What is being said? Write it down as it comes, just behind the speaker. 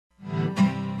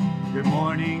Good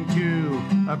morning to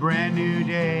a brand new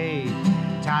day.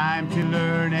 Time to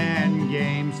learn and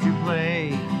games to play.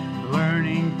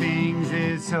 Learning things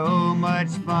is so much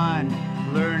fun.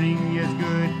 Learning is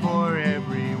good for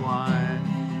everyone.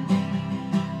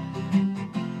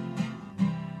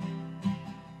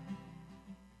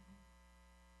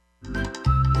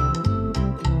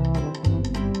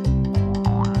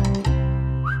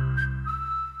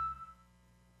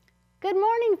 Good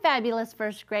morning, fabulous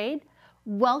first grade.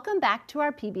 Welcome back to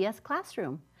our PBS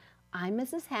classroom. I'm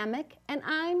Mrs. Hammack, and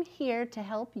I'm here to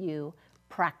help you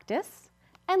practice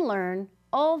and learn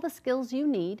all the skills you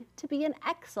need to be an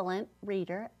excellent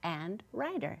reader and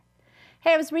writer.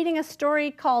 Hey, I was reading a story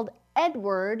called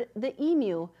Edward the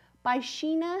Emu by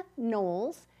Sheena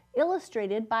Knowles,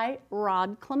 illustrated by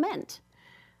Rod Clement.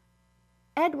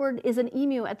 Edward is an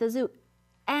emu at the zoo,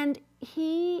 and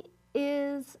he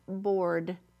is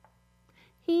bored.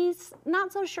 He's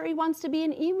not so sure he wants to be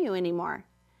an emu anymore.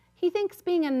 He thinks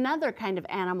being another kind of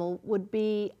animal would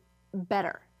be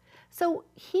better. So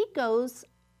he goes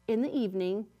in the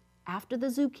evening, after the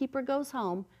zookeeper goes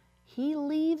home, he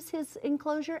leaves his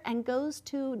enclosure and goes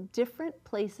to different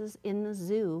places in the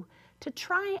zoo to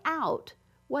try out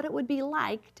what it would be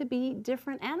like to be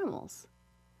different animals.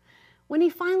 When he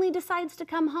finally decides to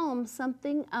come home,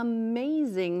 something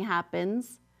amazing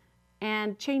happens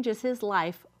and changes his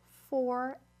life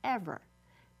forever.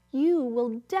 You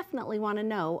will definitely want to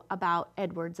know about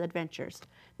Edward's adventures.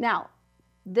 Now,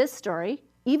 this story,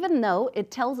 even though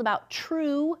it tells about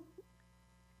true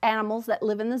animals that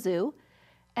live in the zoo,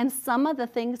 and some of the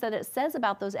things that it says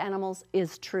about those animals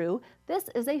is true, this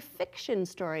is a fiction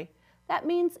story. That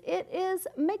means it is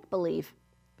make-believe,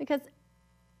 because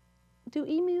do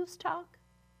emus talk?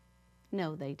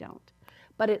 No, they don't.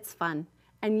 But it's fun,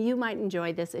 and you might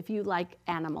enjoy this if you like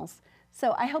animals.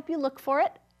 So I hope you look for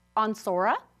it on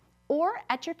Sora or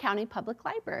at your county public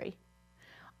library.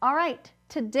 All right,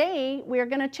 today we're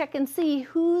going to check and see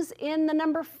who's in the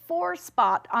number 4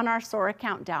 spot on our Sora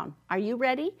countdown. Are you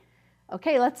ready?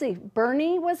 Okay, let's see.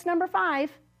 Bernie was number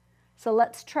 5. So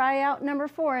let's try out number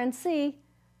 4 and see.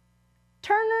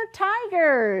 Turner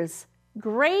Tigers.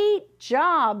 Great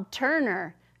job,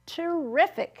 Turner.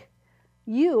 Terrific.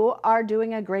 You are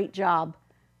doing a great job.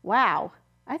 Wow.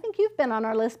 I think you've been on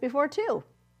our list before too.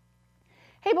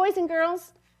 Hey boys and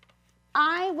girls,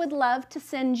 I would love to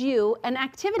send you an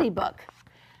activity book.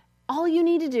 All you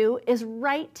need to do is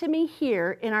write to me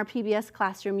here in our PBS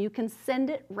classroom. You can send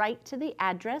it right to the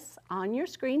address on your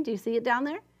screen. Do you see it down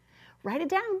there? Write it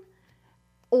down.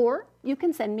 Or you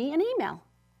can send me an email.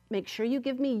 Make sure you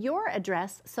give me your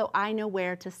address so I know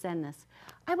where to send this.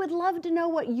 I would love to know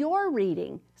what you're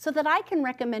reading so that I can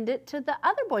recommend it to the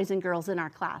other boys and girls in our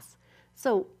class.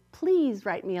 So please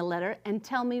write me a letter and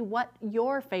tell me what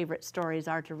your favorite stories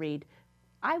are to read.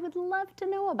 I would love to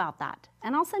know about that,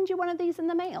 and I'll send you one of these in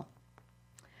the mail.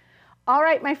 All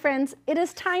right, my friends, it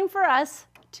is time for us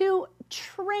to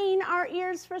train our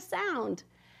ears for sound.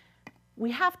 We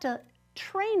have to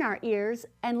train our ears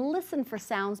and listen for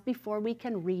sounds before we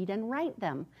can read and write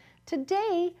them.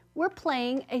 Today, we're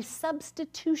playing a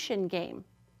substitution game.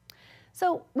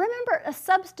 So remember, a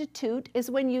substitute is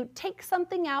when you take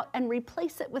something out and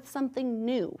replace it with something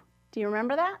new. Do you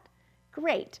remember that?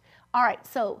 Great. All right,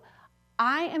 so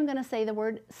I am going to say the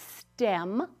word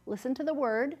stem. Listen to the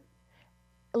word.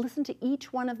 Listen to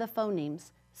each one of the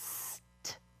phonemes.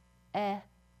 St,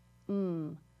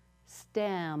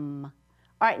 stem.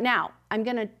 All right, now I'm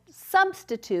going to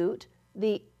substitute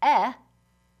the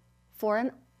for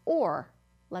an or.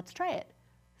 Let's try it.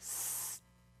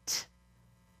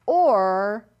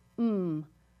 Or,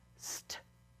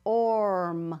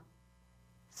 storm.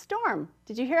 Storm.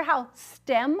 Did you hear how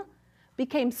stem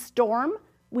became storm?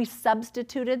 We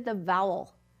substituted the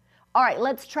vowel. All right,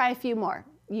 let's try a few more.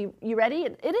 You ready?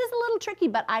 It is a little tricky,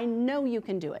 but I know you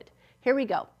can do it. Here we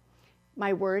go.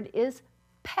 My word is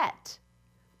pet.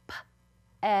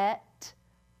 Pet.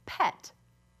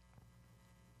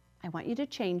 I want you to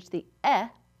change the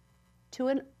to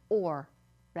an or.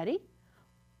 Ready?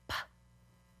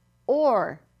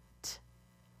 Ort.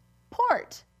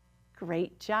 Port.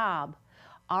 Great job.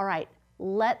 All right,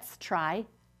 let's try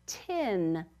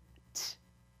tin.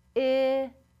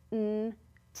 Tin.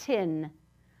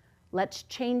 Let's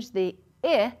change the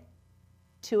I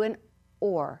to an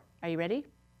or. Are you ready?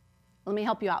 Let me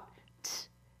help you out.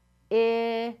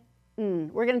 We're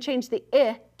going to change the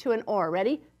I to an or.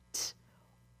 Ready?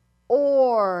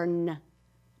 Orn.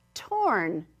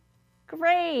 Torn.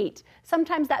 Great.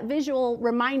 Sometimes that visual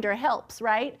reminder helps,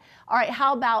 right? All right,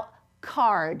 how about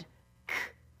card?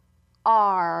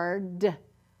 Ard.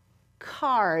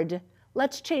 Card.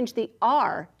 Let's change the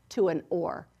R to an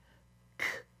or.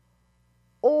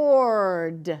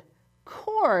 Ord,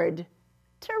 cord.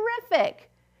 Terrific.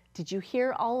 Did you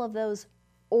hear all of those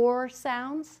or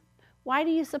sounds? Why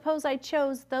do you suppose I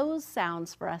chose those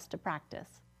sounds for us to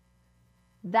practice?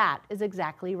 That is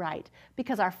exactly right,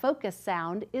 because our focus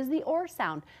sound is the or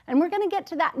sound. And we're going to get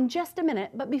to that in just a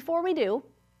minute, but before we do,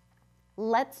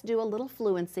 let's do a little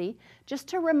fluency just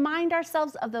to remind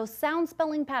ourselves of those sound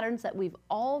spelling patterns that we've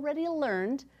already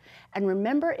learned. And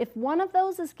remember, if one of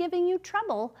those is giving you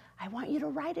trouble, I want you to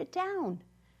write it down.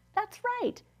 That's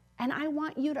right. And I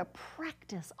want you to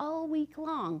practice all week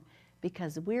long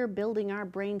because we're building our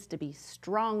brains to be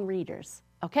strong readers.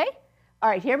 Okay? All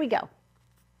right, here we go.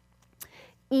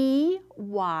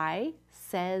 E-Y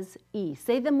says E.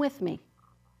 Say them with me.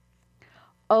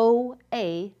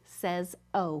 O-A says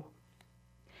O.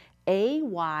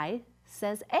 A-Y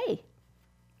says A.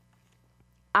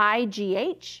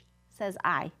 I-G-H says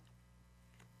I.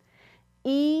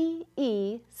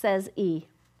 E-E says E.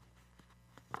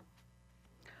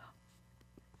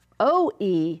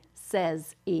 O-E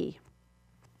says E.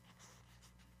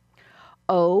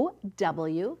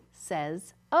 O-W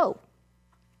says O.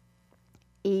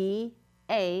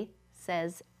 E-A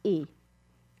says E.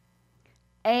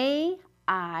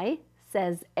 A-I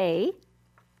says A.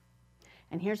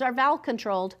 And here's our vowel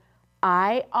controlled.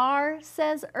 I-R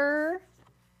says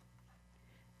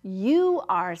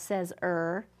U-R says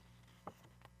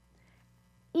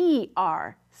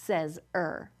E-R says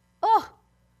Oh,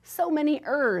 so many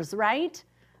ers, right?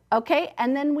 Okay,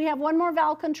 and then we have one more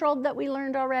vowel controlled that we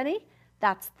learned already.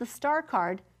 That's the star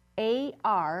card.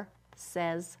 A-R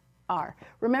says R.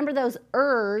 Remember those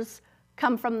ers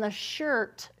come from the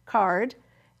shirt card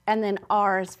and then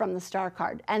R's from the star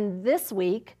card. And this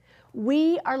week,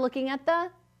 we are looking at the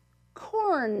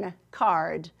corn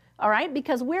card, all right?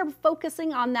 Because we're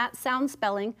focusing on that sound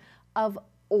spelling of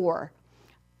or.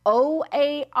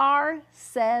 O-A-R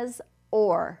says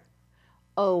or.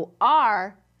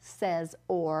 O-R says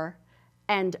or.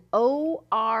 And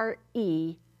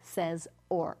O-R-E says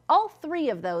or. All three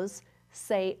of those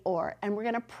say or. And we're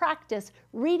going to practice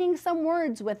reading some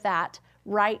words with that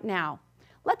right now.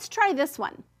 Let's try this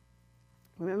one.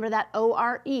 Remember that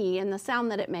O-R-E and the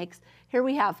sound that it makes. Here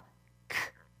we have k,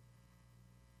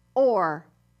 or,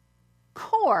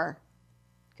 core.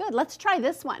 Good, let's try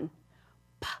this one.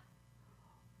 P,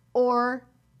 or,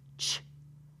 ch,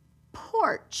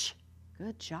 porch.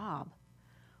 Good job.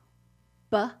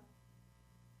 B,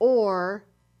 or,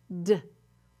 d,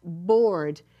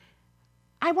 board.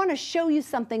 I want to show you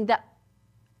something that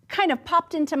kind of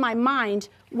popped into my mind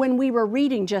when we were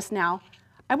reading just now.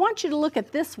 I want you to look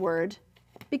at this word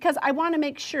because I want to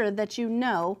make sure that you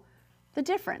know the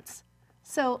difference.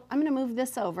 So I'm going to move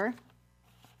this over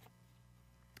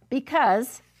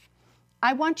because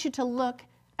I want you to look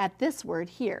at this word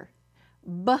here.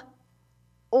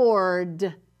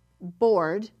 B-ord,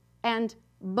 board, and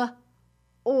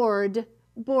b-ord,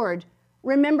 board.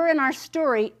 Remember in our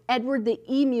story, Edward the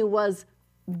emu was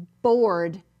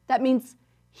bored. That means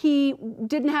he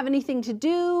didn't have anything to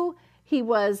do. He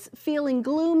was feeling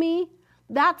gloomy.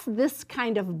 That's this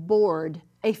kind of bored,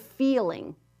 a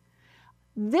feeling.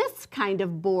 This kind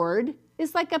of board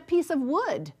is like a piece of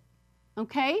wood,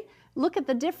 okay? Look at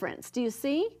the difference. Do you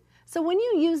see? So when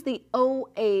you use the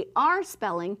O-A-R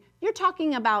spelling, you're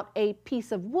talking about a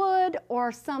piece of wood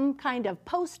or some kind of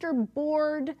poster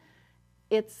board.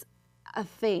 It's a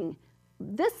thing.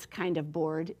 This kind of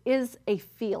board is a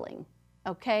feeling,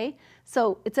 okay?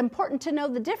 So it's important to know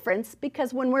the difference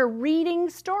because when we're reading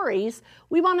stories,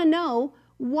 we want to know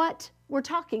what we're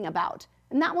talking about.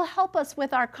 And that will help us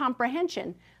with our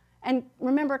comprehension. And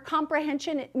remember,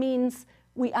 comprehension, it means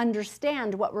we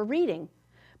understand what we're reading.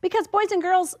 Because boys and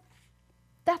girls,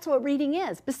 that's what reading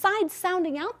is. Besides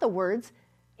sounding out the words,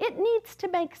 it needs to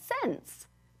make sense.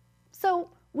 So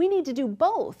we need to do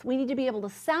both. We need to be able to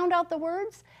sound out the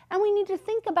words, and we need to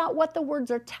think about what the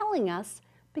words are telling us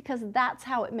because that's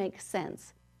how it makes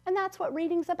sense. And that's what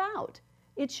reading's about.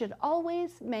 It should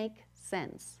always make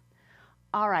sense.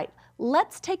 All right,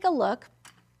 let's take a look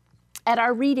at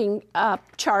our reading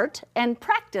chart and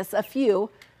practice a few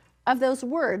of those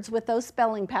words with those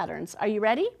spelling patterns. Are you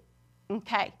ready?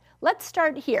 Okay, let's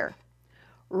start here.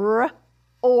 R,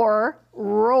 or,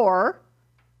 roar.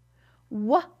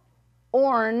 W,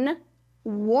 orn,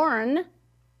 warn.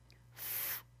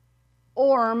 F,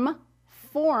 orm,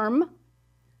 form.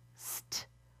 St,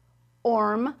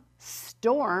 orm,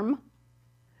 storm.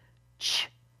 Ch,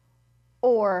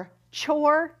 or,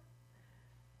 chore.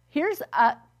 Here's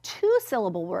a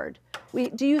two-syllable word.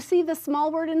 Do you see the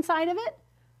small word inside of it?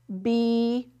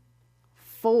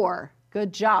 Before.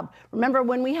 Good job. Remember,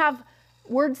 when we have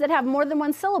words that have more than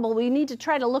one syllable, we need to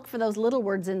try to look for those little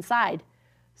words inside.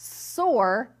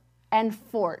 Soar and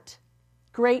fort.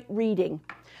 Great reading.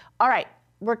 All right,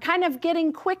 we're kind of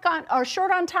getting quick on or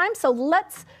short on time, so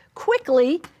let's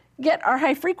quickly get our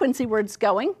high frequency words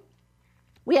going.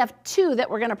 We have two that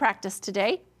we're going to practice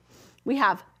today. We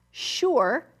have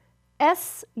sure,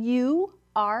 S-U-R-E,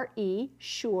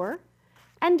 sure,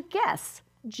 and guess,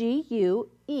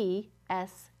 G-U-E-S-S,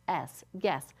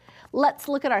 guess. Let's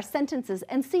look at our sentences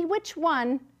and see which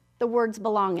one the words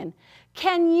belong in.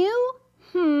 Can you,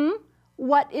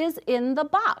 what is in the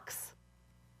box?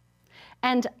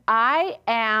 And I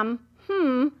am,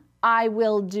 I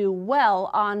will do well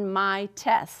on my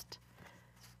test.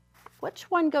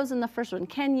 Which one goes in the first one?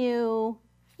 Can you,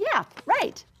 yeah,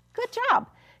 right, good job.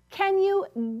 Can you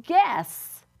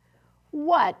guess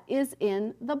what is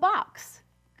in the box?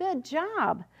 Good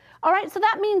job. All right, so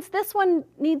that means this one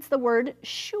needs the word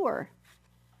sure.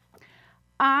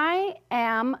 I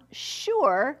am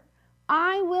sure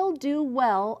I will do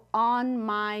well on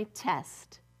my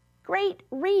test. Great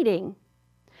reading.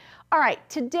 All right,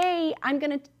 today I'm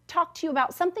going to talk to you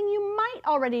about something you might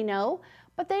already know,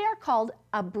 but they are called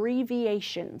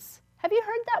abbreviations. Have you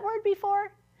heard that word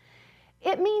before?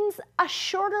 It means a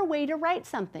shorter way to write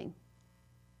something.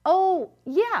 Oh,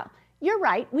 yeah, you're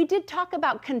right. We did talk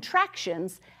about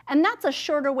contractions, and that's a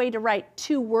shorter way to write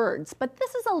two words, but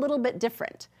this is a little bit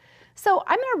different. So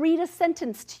I'm going to read a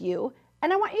sentence to you,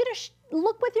 and I want you to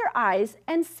look with your eyes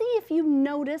and see if you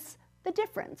notice the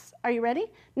difference. Are you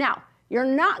ready? Now, you're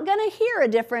not going to hear a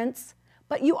difference,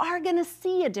 but you are going to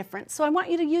see a difference. So I want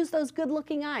you to use those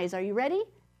good-looking eyes. Are you ready?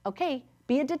 Okay,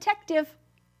 be a detective.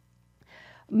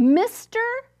 Mr.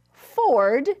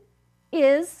 Ford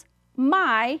is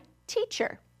my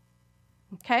teacher.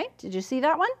 Okay, did you see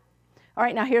that one? All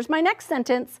right, now here's my next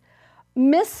sentence.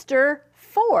 Mr.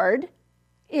 Ford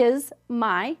is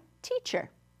my teacher.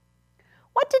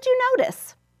 What did you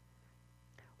notice?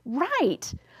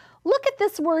 Right. Look at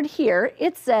this word here.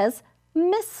 It says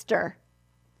Mr.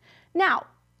 Now,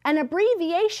 an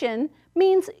abbreviation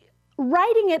means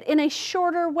writing it in a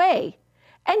shorter way.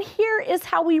 And here is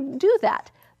how we do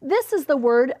that. This is the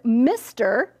word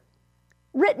Mr.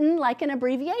 written like an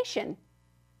abbreviation.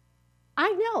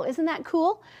 I know, isn't that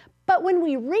cool? But when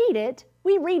we read it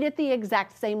the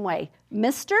exact same way.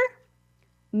 Mr.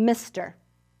 Mr.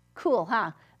 Cool,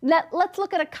 huh? Let's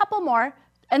look at a couple more,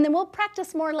 and then we'll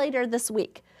practice more later this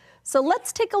week. So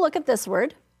let's take a look at this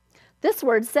word. This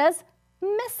word says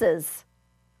Mrs.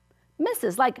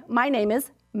 Mrs., like my name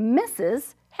is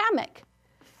Mrs. Hammack.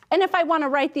 And if I want to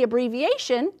write the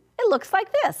abbreviation, it looks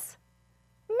like this,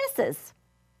 Mrs.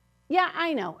 Yeah,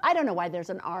 I know. I don't know why there's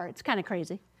an R. It's kind of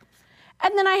crazy.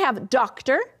 And then I have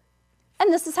doctor,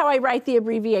 and this is how I write the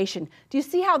abbreviation. Do you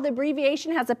see how the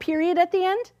abbreviation has a period at the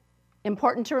end?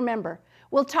 Important to remember.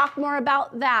 We'll talk more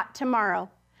about that tomorrow.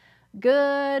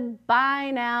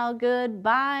 Goodbye now,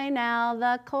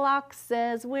 the clock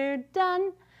says we're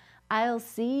done. I'll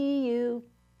see you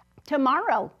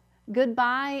tomorrow.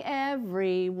 Goodbye,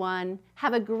 everyone.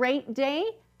 Have a great day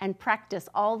and practice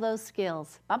all those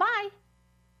skills. Bye-bye.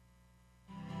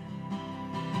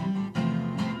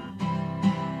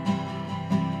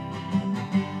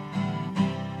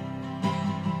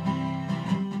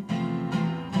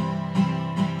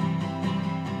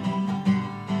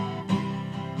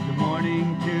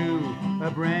 To a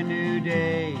brand new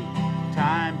day,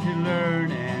 time to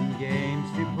learn and games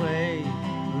to play.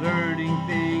 Learning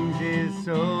things is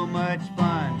so much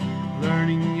fun.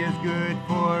 Learning is good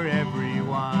for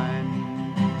everyone.